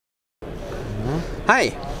Hi.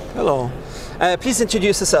 Hello. Please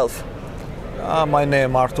introduce yourself. My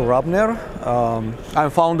name is Artur Rabner. I'm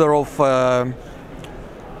founder of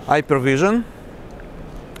Hypervision.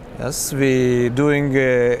 Yes, we're doing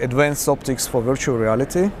advanced optics for virtual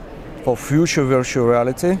reality, for future virtual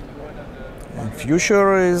reality. And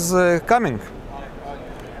future is coming.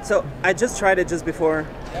 So I just tried it just before,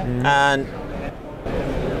 and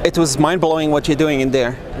it was mind-blowing what you're doing in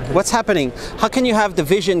there. What's happening? How can you have the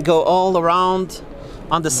vision go all around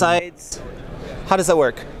on the sides? How does that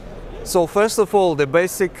work? So first of all, the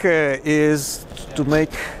basic is to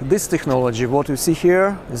make this technology. What you see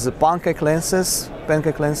here is the pancake lenses.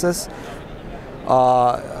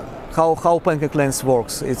 How pancake lens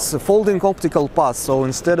works? It's a folding optical path. So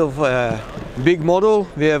instead of a big model,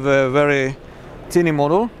 we have a very tiny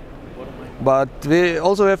model. But we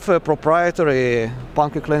also have a proprietary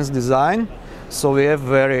pancake lens design. So we have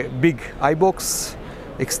very big eye box,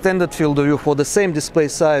 extended field of view. For the same display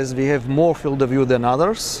size, we have more field of view than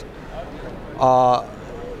others.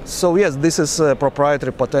 So yes, this is a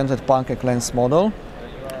proprietary patented pancake lens model.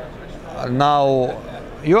 Now,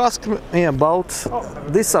 you asked me about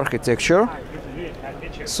this architecture.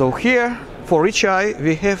 So here, for each eye,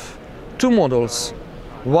 we have two models.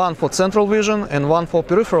 One for central vision and one for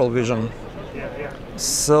peripheral vision.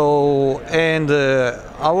 So, and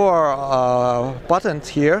our patent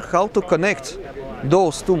here, how to connect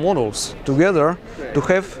those two models together to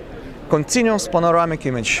have continuous panoramic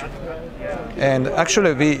image. And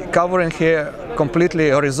actually we covering here completely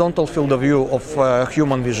horizontal field of view of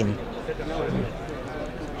human vision.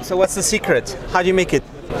 So what's the secret? How do you make it?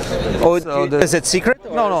 Oh, so is it secret?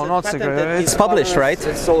 No, not secret. It's published, right?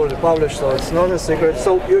 It's already published, so it's not a secret.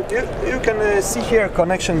 So you can see here a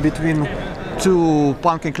connection between two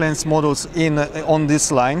pancake lens models on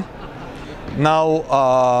this line. Now,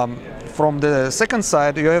 from the second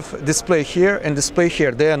side, you have display here and display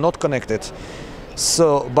here. They are not connected.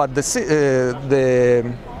 So, but the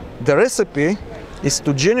recipe is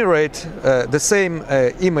to generate the same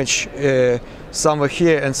image somewhere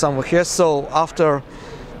here and somewhere here. So after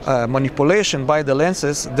manipulation by the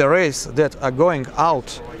lenses, the rays that are going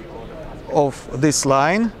out of this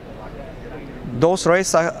line, those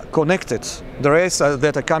rays are connected. The rays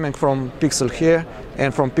that are coming from pixel here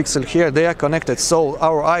and from pixel here, they are connected. So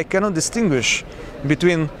our eye cannot distinguish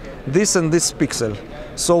between this and this pixel.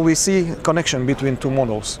 So we see connection between two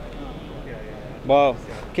models. Wow.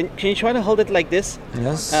 Can you try to hold it like this?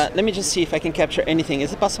 Yes. Let me just see if I can capture anything.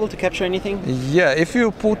 Is it possible to capture anything? Yeah, if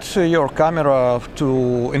you put your camera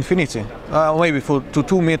to infinity, maybe to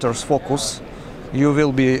 2 meters focus, you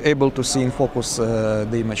will be able to see in focus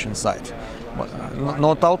the image inside. But,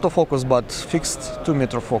 not autofocus, but fixed 2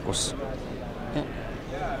 meter focus. Yeah.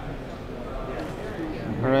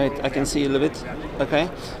 All right, I can see a little bit. Okay,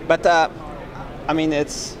 but I mean,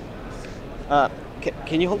 it's.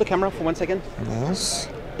 Can you hold the camera for 1 second? Yes.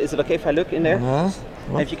 Is it okay if I look in there? Yes.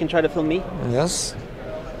 If you can try to film me? Yes.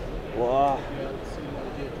 Wow.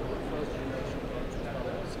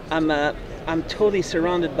 I'm totally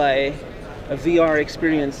surrounded by a VR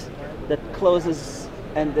experience that closes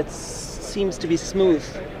and that seems to be smooth.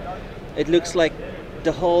 It looks like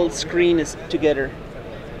the whole screen is together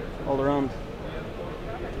all around.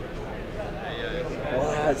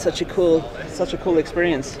 Wow, it's such a cool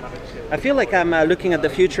experience. I feel like I'm looking at the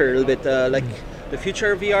future a little bit, like the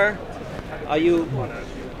future of VR. Are you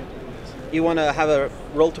want to have a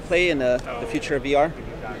role to play in the future of VR?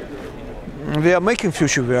 We are making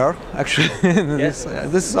future VR, actually. Yes.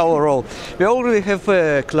 This is our role. We already have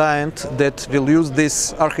a client that will use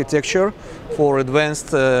this architecture for advanced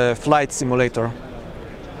flight simulator.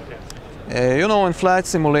 You know, in flight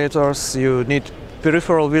simulators, you need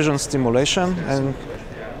peripheral vision stimulation, and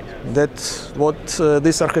that's what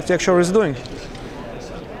this architecture is doing.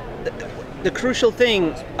 The crucial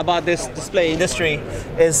thing about this display industry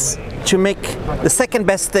is to make the second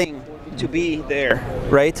best thing to be there,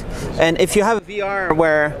 right? And if you have a VR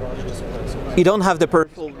where you don't have the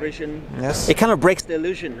peripheral vision, yes, it kind of breaks the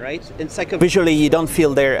illusion, right? In psychovisually, you don't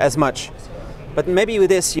feel there as much. But maybe with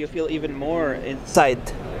this, you feel even more inside.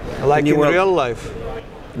 Like in real life,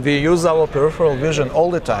 we use our peripheral vision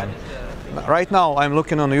all the time. Right now, I'm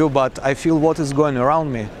looking on you, but I feel what is going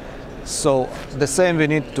around me. So the same we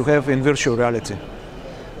need to have in virtual reality.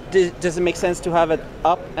 Does it make sense to have it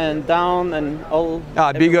up and down and all?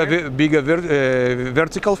 Bigger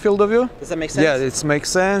vertical field of view. Does that make sense? Yeah, it makes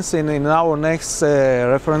sense. In our next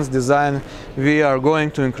reference design, we are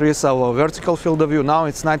going to increase our vertical field of view. Now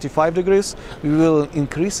it's 95 degrees. We will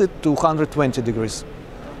increase it to 120 degrees.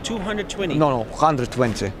 220? No,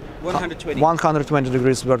 120. 120. 120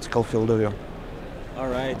 degrees vertical field of view. All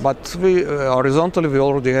right. But we horizontally we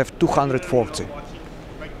already have 240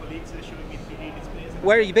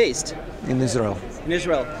 Where are you based? in Israel. In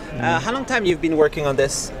Israel. How long time you've been working on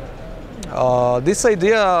this? This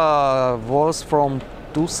idea was from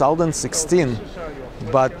 2016,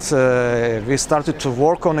 but we started to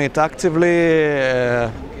work on it actively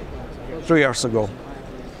 3 years ago.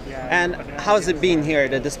 And how's it been here,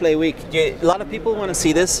 the display week? A lot of people want to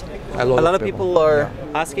see this. A lot of people are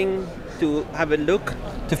asking to have a look,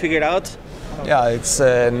 to figure it out. Yeah, it's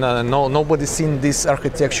nobody's seen this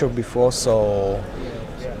architecture before, so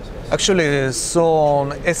actually saw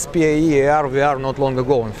on SPAE AR VR not long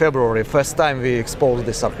ago in February. First time we exposed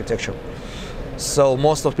this architecture. So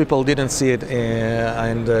most of people didn't see it,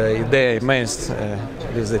 and they amazed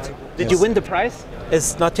with it. Did you win the prize?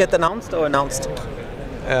 It's not yet announced or announced?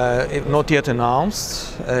 Not yet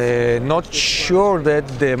announced. Not sure that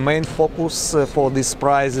the main focus for this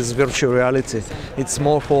prize is virtual reality. It's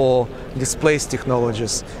more for displays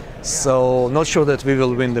technologies. So not sure that we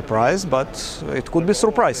will win the prize, but it could be a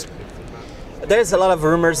surprise. There's a lot of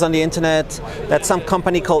rumors on the internet that some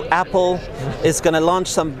company called Apple is going to launch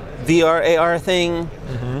some VR AR thing.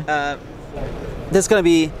 There's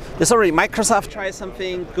already Microsoft tries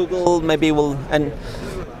something, Google maybe will, and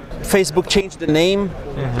Facebook changed the name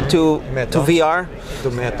to VR.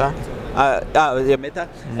 To Meta. Yeah, Meta.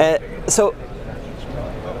 So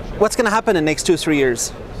what's going to happen in the next 2-3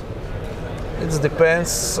 years? It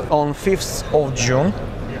depends on 5th of June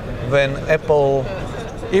when Apple,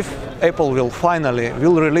 if Apple will finally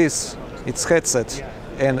release its headset,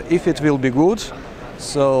 and if it will be good,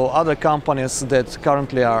 so other companies that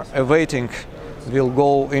currently are awaiting will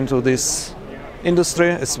go into this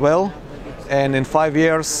industry as well. And in 5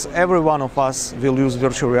 years, every one of us will use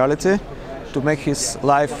virtual reality to make his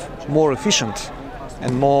life more efficient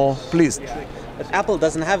and more pleased. But Apple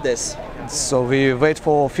doesn't have this. So we wait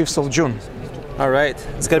for 5th of June. All right,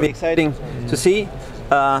 it's going to be exciting to see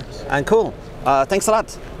and cool. Thanks a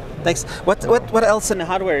lot. Thanks. What else in the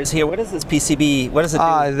hardware is here? What is this PCB? What does it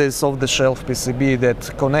do? This off-the-shelf PCB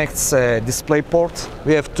that connects a display port.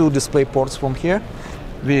 We have 2 display ports from here.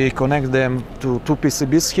 We connect them to 2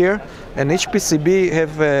 PCBs here, and each PCB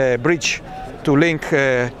have a bridge to link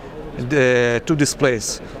the 2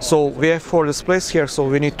 displays. So we have 4 displays here, so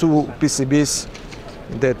we need 2 PCBs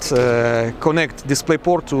that connect display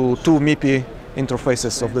port to 2 MIPI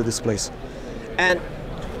interfaces of the displays. And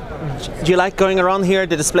do you like going around here,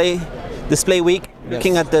 the display week,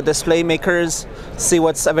 looking at the display makers, see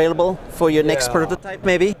what's available for your next prototype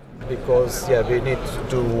maybe? Because we need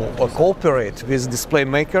to cooperate with display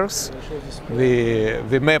makers.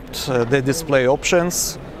 We mapped the display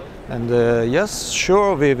options, and yes,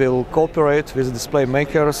 sure, we will cooperate with display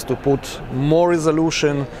makers to put more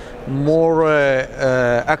resolution, more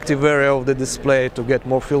active area of the display to get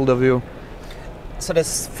more field of view. So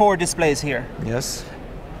there's 4 displays here. Yes.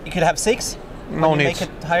 You could have 6. No need. Make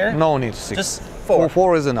it higher. No need 6. Just 4.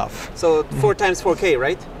 4 is enough. So 4 times 4K,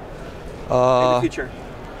 right? In the future.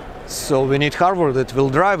 So we need hardware that will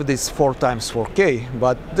drive this 4 times 4K,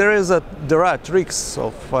 but there are tricks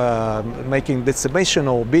of making decimation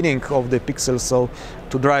or binning of the pixels, so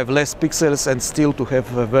to drive less pixels and still to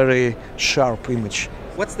have a very sharp image.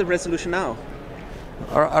 What's the resolution now?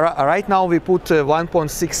 Right now we put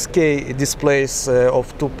 1.6K displays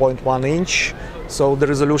of 2.1 inch, so the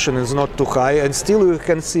resolution is not too high, and still you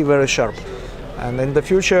can see very sharp. And in the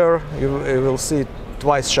future you will see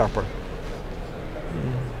twice sharper.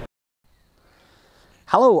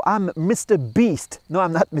 Hello, I'm Mr. Beast. No,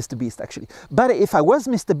 I'm not Mr. Beast actually. But if I was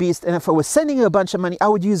Mr. Beast and if I was sending you a bunch of money, I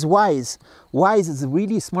would use Wise. Wise is a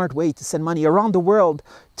really smart way to send money around the world.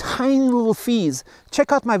 Tiny little fees.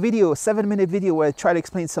 Check out my video, a 7-minute video where I try to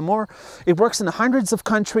explain some more. It works in hundreds of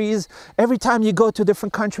countries. Every time you go to a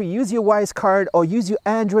different country, use your Wise card or use your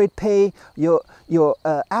Android Pay, your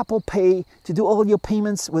Apple Pay to do all your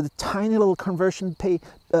payments with a tiny little conversion fee.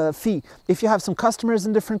 If you have some customers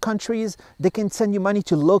in different countries, they can send you money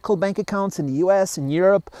to local bank accounts in the US, in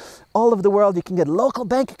Europe, all over the world. You can get local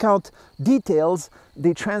bank account details.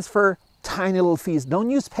 They transfer tiny little fees. Don't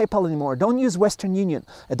use PayPal anymore. Don't use Western Union.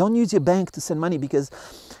 And don't use your bank to send money because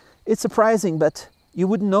it's surprising, but you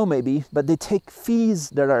wouldn't know maybe, but they take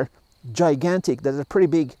fees that are gigantic, that are pretty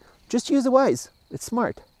big. Just use the Wise. It's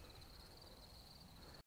smart.